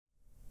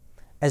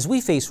As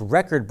we face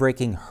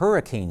record-breaking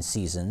hurricane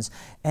seasons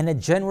and a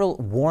general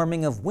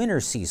warming of winter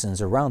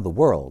seasons around the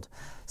world,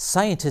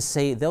 scientists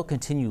say they'll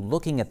continue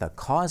looking at the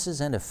causes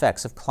and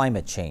effects of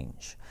climate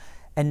change.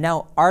 And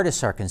now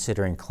artists are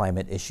considering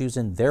climate issues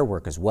in their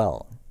work as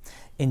well.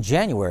 In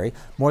January,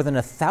 more than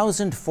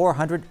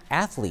 1,400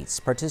 athletes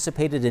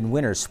participated in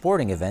winter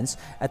sporting events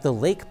at the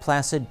Lake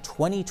Placid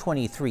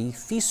 2023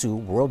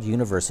 FISU World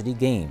University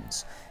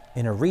Games,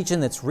 in a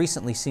region that's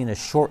recently seen a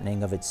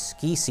shortening of its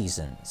ski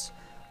seasons.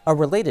 A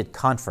related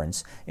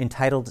conference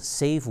entitled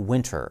Save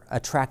Winter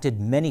attracted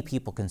many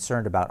people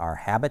concerned about our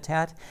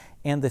habitat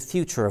and the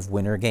future of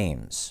winter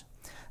games.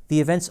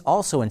 The events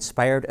also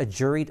inspired a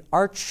juried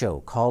art show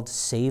called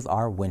Save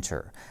Our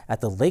Winter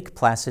at the Lake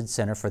Placid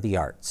Center for the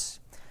Arts.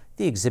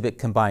 The exhibit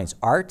combines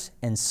art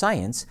and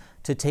science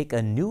to take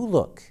a new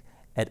look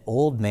at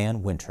Old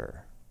Man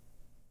Winter.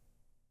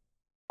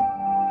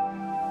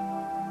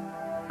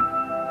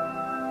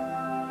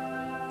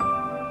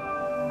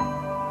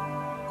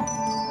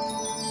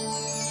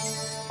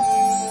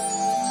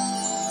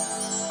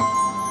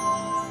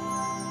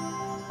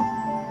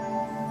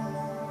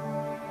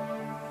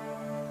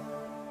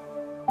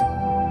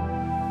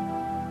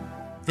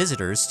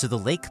 Visitors to the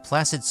Lake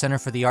Placid Center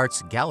for the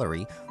Arts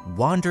gallery,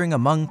 wandering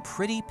among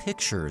pretty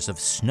pictures of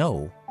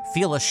snow,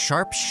 feel a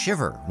sharp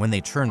shiver when they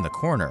turn the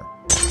corner.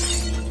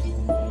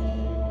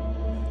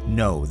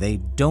 No, they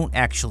don't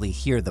actually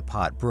hear the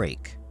pot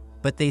break,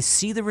 but they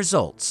see the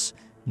results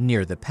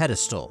near the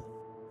pedestal.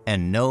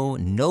 And no,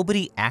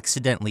 nobody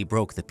accidentally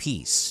broke the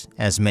piece,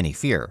 as many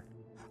fear.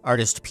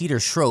 Artist Peter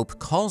Schroep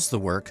calls the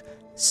work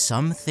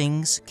 "Some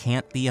Things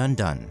Can't Be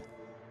Undone."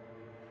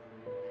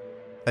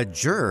 A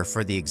juror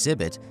for the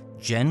exhibit,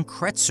 Jen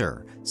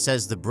Kretzer,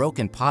 says the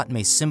broken pot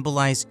may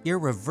symbolize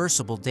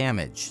irreversible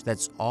damage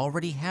that's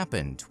already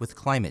happened with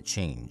climate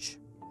change.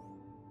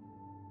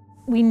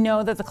 We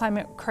know that the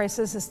climate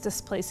crisis is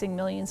displacing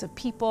millions of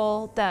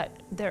people,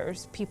 that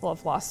people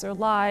have lost their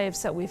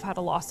lives, that we've had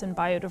a loss in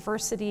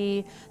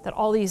biodiversity, that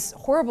all these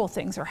horrible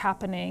things are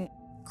happening.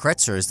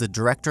 Kretzer is the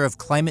director of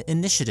climate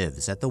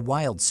initiatives at the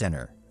Wild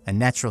Center, a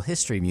natural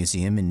history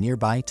museum in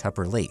nearby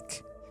Tupper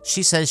Lake.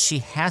 She says she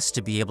has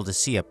to be able to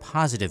see a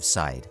positive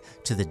side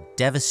to the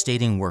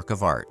devastating work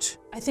of art.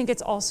 I think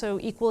it's also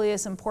equally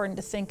as important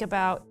to think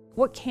about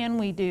what can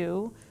we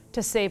do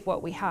to save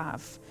what we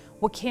have?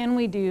 What can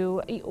we do,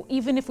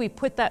 even if we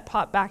put that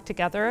pot back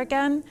together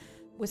again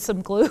with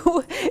some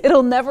glue,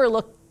 it'll never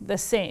look the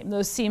same.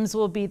 Those seams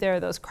will be there,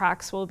 those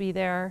cracks will be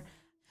there.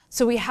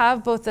 So we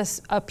have both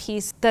a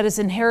piece that is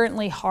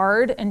inherently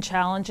hard and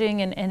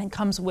challenging, and it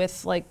comes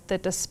with like the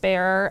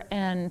despair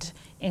and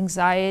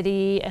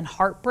anxiety and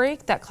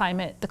heartbreak that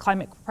the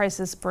climate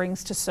crisis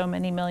brings to so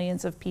many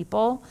millions of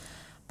people.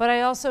 But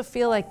I also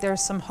feel like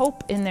there's some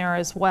hope in there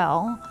as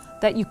well,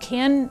 that you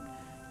can,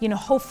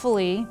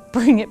 hopefully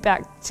bring it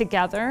back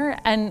together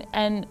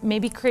and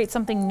maybe create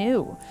something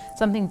new,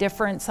 something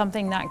different,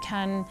 something that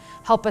can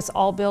help us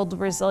all build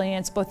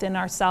resilience both in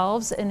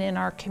ourselves and in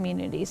our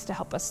communities to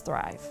help us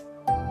thrive.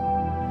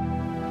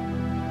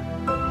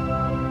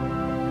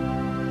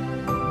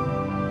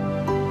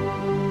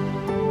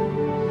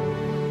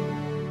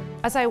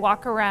 As I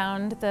walk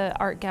around the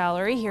art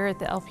gallery here at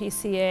the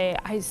LPCA,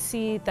 I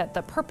see that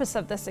the purpose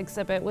of this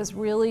exhibit was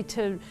really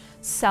to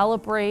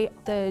celebrate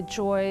the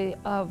joy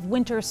of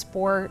winter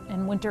sport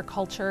and winter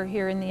culture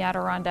here in the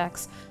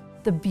Adirondacks.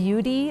 The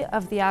beauty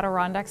of the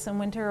Adirondacks in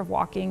winter, of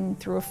walking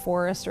through a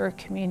forest or a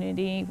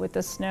community with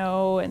the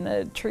snow and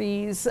the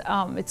trees,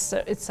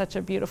 it's such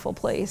a beautiful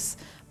place.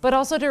 But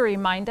also to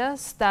remind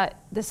us that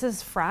this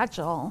is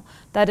fragile,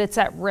 that it's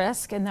at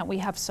risk, and that we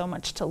have so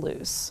much to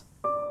lose.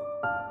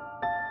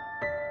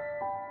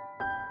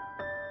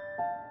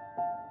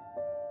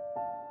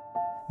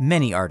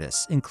 Many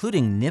artists,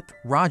 including Nip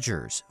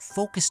Rogers,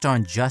 focused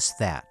on just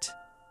that.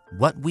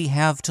 What we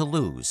have to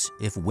lose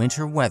if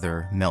winter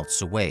weather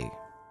melts away.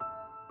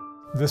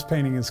 This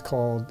painting is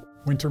called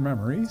Winter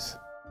Memories.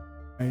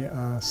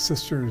 My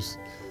sister's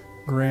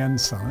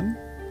grandson,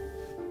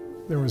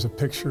 there was a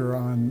picture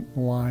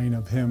online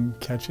of him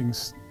catching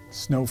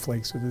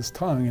snowflakes with his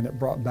tongue, and it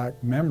brought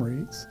back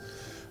memories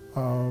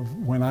of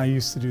when I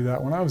used to do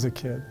that when I was a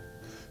kid.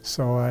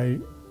 So I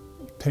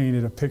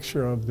painted a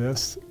picture of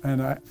this, and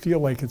I feel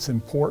like it's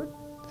important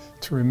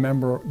to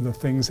remember the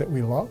things that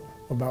we love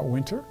about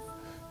winter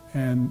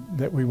and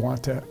that we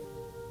want to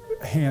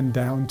hand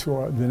down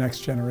to the next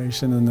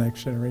generation and the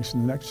next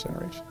generation and the next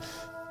generation.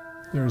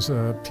 There's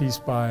a piece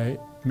by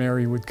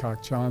Mary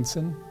Woodcock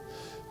Johnson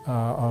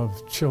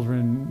of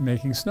children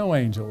making snow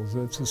angels.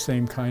 It's the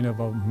same kind of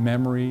a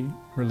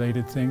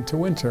memory-related thing to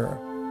winter.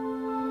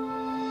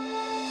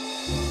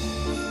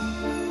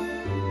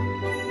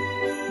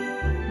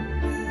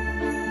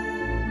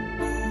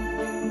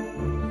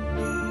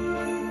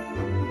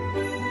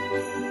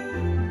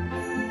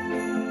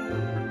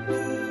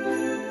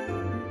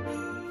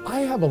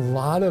 I have a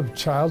lot of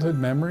childhood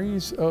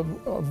memories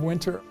of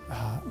winter,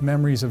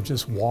 memories of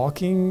just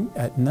walking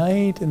at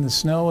night in the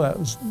snow. That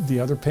was the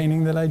other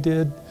painting that I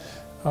did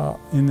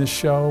in this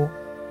show.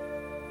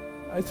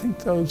 I think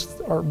those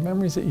are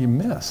memories that you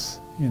miss.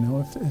 You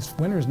know, if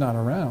winter's not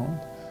around,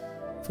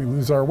 if we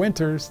lose our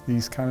winters,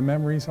 these kind of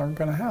memories aren't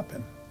going to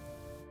happen.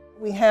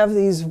 We have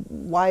these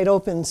wide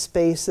open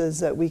spaces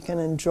that we can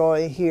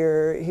enjoy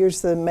here.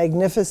 Here's the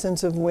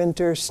magnificence of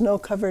winter,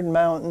 snow-covered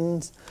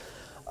mountains,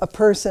 a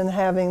person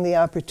having the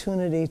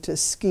opportunity to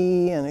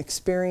ski and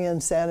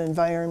experience that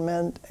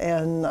environment,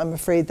 and I'm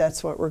afraid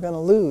that's what we're going to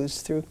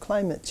lose through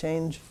climate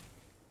change.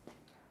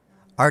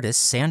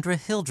 Artist Sandra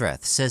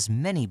Hildreth says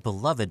many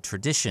beloved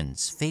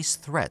traditions face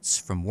threats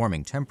from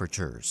warming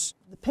temperatures.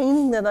 The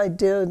painting that I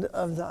did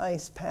of the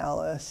Ice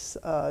Palace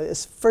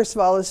is, first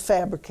of all, is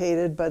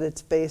fabricated, but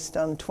it's based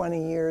on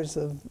 20 years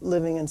of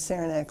living in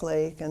Saranac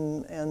Lake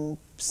and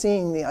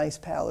seeing the Ice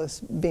Palace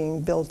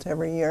being built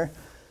every year.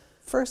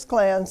 First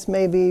glance,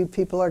 maybe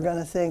people are going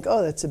to think,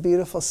 oh, that's a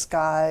beautiful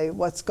sky.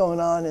 What's going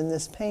on in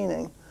this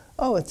painting?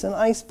 Oh, it's an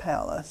ice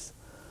palace.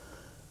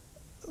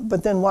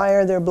 But then why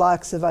are there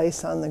blocks of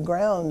ice on the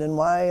ground, and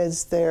why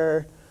is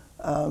there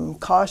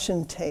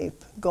caution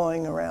tape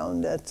going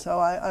around it? So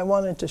I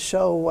wanted to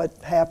show what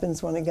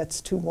happens when it gets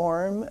too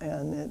warm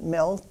and it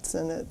melts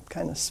and it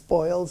kind of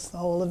spoils the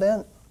whole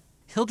event.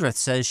 Hildreth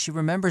says she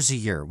remembers a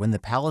year when the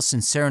palace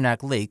in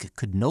Saranac Lake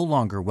could no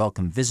longer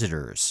welcome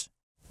visitors.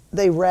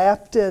 They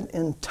wrapped it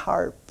in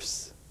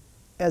tarps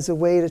as a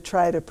way to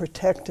try to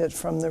protect it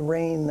from the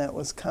rain that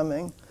was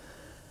coming.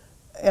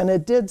 And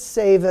it did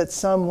save it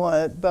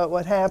somewhat, but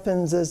what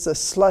happens is the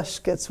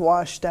slush gets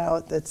washed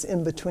out that's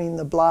in between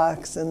the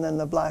blocks, and then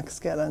the blocks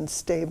get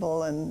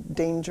unstable and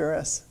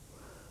dangerous.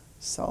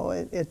 So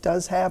it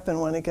does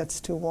happen when it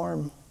gets too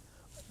warm.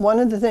 One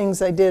of the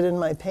things I did in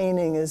my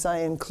painting is I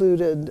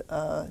included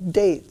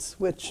dates,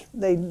 which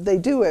they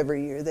do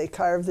every year. They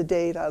carve the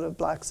date out of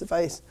blocks of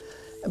ice.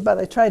 But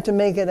I tried to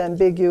make it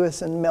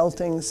ambiguous and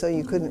melting so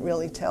you couldn't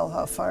really tell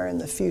how far in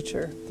the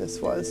future this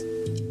was.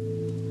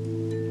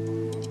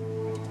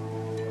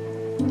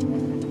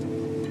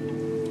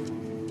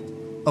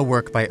 A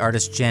work by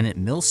artist Janet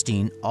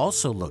Milstein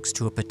also looks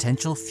to a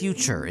potential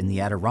future in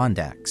the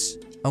Adirondacks,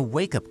 a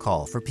wake-up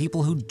call for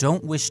people who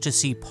don't wish to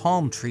see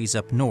palm trees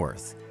up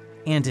north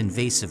and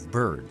invasive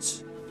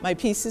birds. My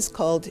piece is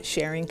called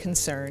Sharing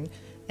Concern,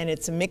 and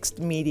it's a mixed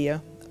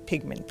media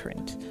pigment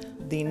print.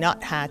 The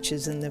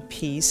nuthatches in the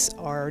piece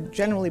are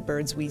generally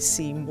birds we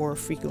see more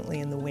frequently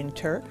in the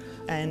winter,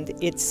 and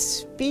it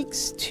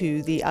speaks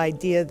to the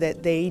idea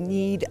that they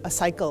need a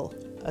cycle,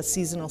 a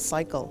seasonal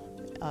cycle,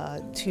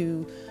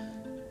 to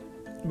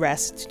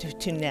rest,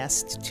 to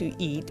nest, to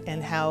eat,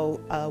 and how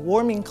a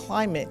warming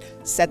climate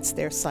sets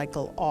their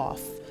cycle off.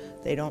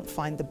 They don't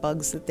find the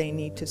bugs that they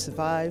need to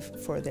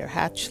survive for their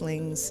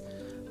hatchlings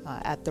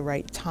at the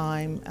right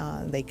time.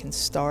 They can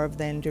starve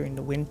then during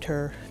the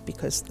winter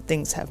because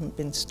things haven't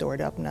been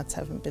stored up, nuts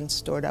haven't been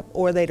stored up,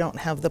 or they don't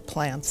have the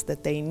plants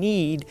that they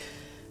need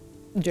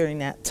during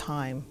that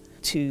time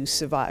to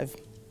survive.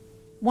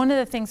 One of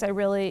the things I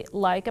really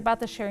like about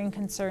the Sharing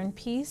Concern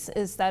piece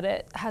is that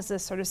it has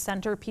this sort of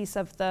centerpiece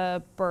of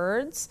the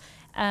birds,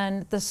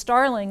 and the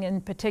starling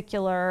in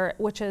particular,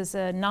 which is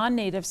a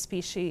non-native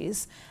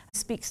species,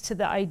 speaks to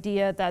the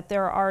idea that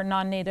there are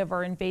non-native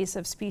or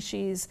invasive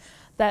species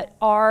that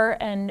are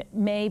and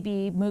may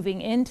be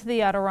moving into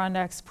the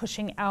Adirondacks,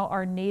 pushing out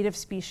our native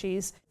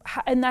species,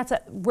 and that's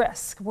at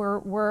risk.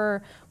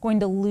 We're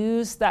going to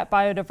lose that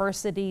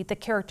biodiversity, the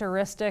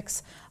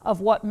characteristics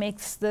of what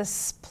makes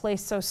this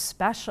place so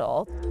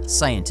special.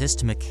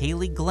 Scientist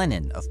McKaylee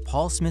Glennon of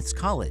Paul Smith's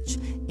College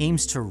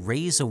aims to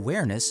raise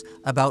awareness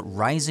about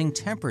rising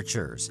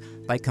temperatures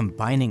by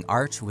combining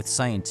art with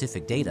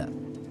scientific data.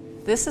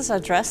 This is a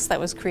dress that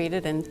was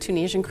created in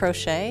Tunisian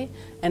crochet,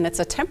 and it's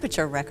a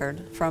temperature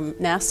record from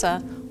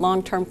NASA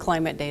long-term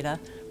climate data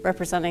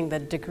representing the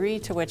degree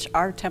to which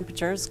our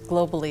temperatures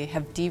globally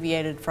have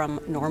deviated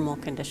from normal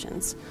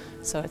conditions.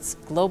 So it's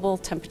global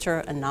temperature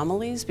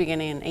anomalies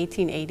beginning in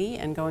 1880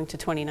 and going to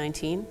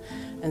 2019.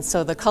 And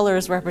so the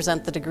colors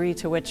represent the degree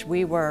to which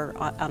we were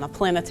on a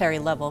planetary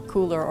level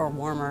cooler or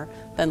warmer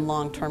than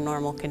long-term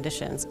normal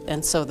conditions.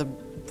 And so the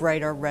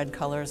brighter red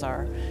colors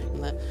are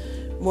in the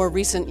more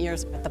recent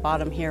years at the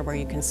bottom here, where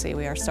you can see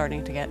we are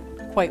starting to get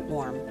quite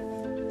warm.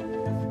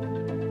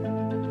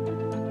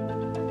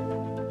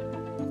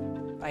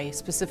 I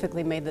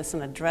specifically made this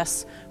in a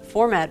dress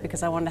format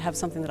because I wanted to have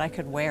something that I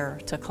could wear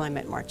to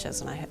climate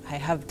marches, and I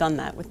have done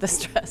that with this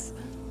dress.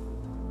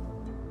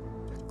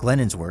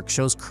 Glennon's work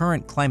shows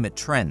current climate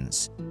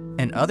trends,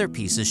 and other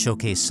pieces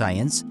showcase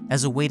science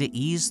as a way to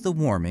ease the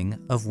warming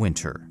of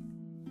winter.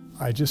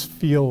 I just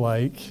feel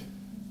like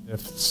if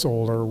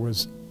solar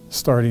was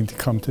starting to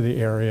come to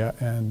the area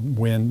and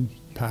wind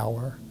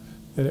power,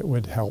 that it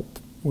would help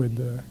with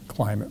the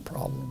climate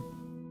problem.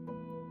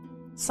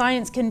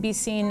 Science can be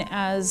seen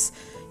as,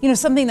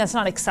 something that's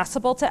not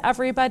accessible to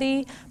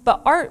everybody,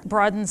 but art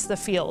broadens the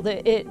field.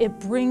 It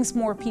brings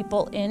more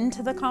people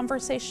into the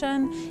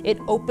conversation. It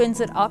opens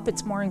it up,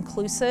 it's more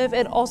inclusive.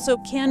 It also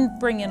can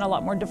bring in a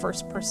lot more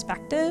diverse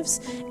perspectives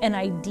and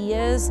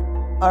ideas.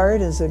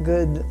 Art is a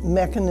good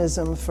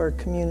mechanism for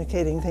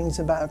communicating things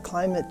about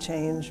climate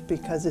change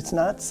because it's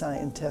not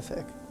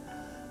scientific.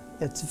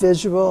 It's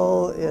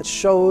visual, it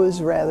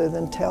shows rather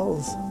than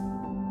tells.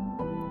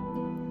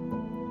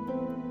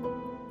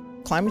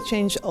 Climate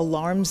change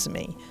alarms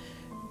me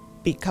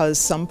because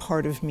some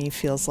part of me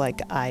feels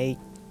like I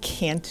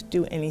can't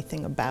do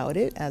anything about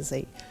it as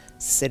a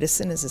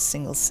citizen, as a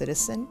single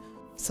citizen.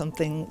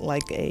 Something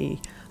like a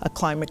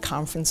climate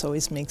conference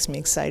always makes me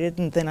excited,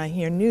 and then I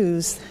hear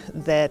news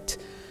that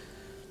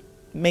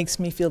makes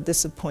me feel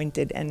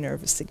disappointed and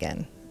nervous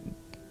again.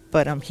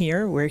 But I'm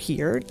here, we're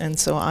here, and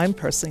so I'm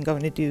personally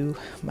going to do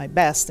my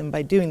best, and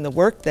by doing the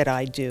work that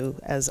I do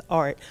as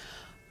art,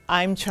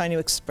 I'm trying to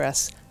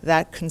express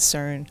that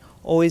concern,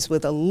 always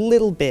with a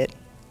little bit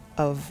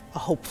of a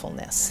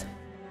hopefulness.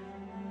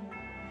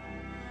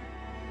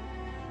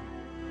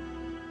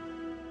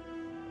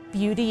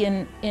 Beauty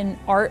in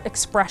art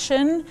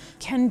expression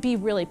can be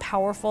really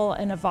powerful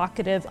and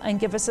evocative and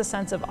give us a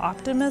sense of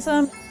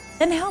optimism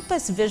and help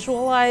us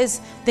visualize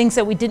things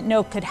that we didn't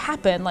know could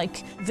happen,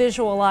 like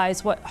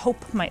visualize what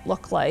hope might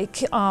look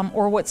like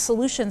or what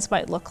solutions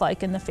might look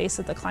like in the face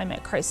of the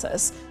climate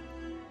crisis.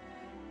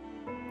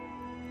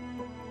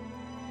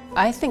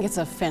 I think it's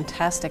a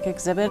fantastic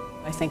exhibit.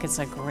 I think it's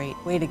a great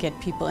way to get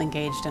people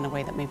engaged in a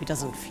way that maybe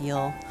doesn't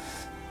feel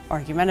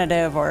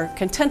argumentative or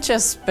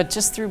contentious, but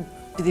just through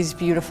these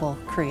beautiful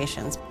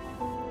creations.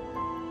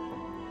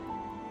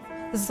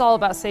 This is all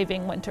about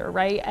saving winter,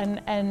 right?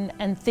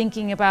 And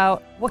thinking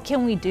about what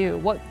can we do?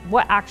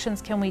 What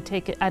actions can we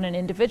take at an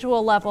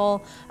individual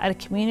level, at a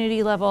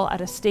community level, at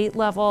a state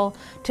level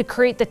to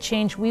create the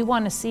change we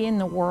want to see in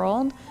the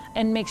world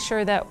and make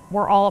sure that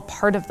we're all a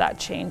part of that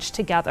change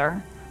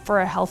together for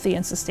a healthy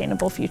and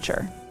sustainable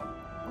future.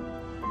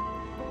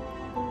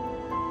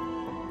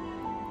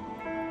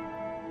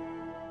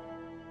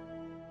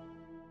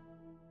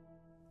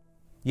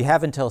 You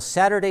have until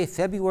Saturday,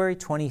 February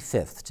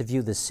 25th to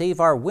view the Save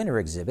Our Winter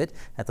exhibit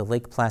at the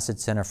Lake Placid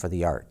Center for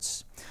the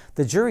Arts.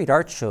 The Juried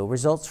Art Show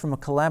results from a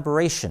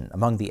collaboration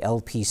among the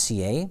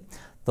LPCA,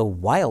 the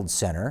Wild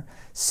Center,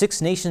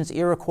 Nations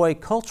Iroquois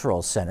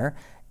Cultural Center,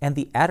 and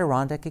the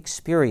Adirondack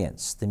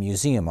Experience, the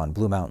museum on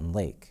Blue Mountain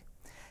Lake.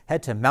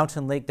 Head to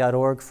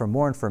mountainlake.org for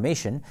more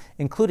information,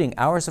 including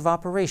hours of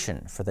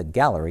operation for the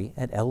gallery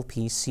at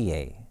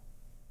LPCA.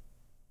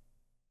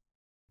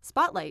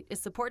 Spotlight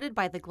is supported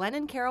by the Glenn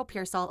and Carol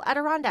Pearsall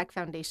Adirondack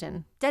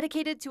Foundation,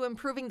 dedicated to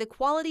improving the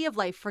quality of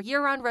life for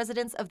year-round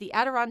residents of the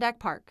Adirondack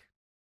Park.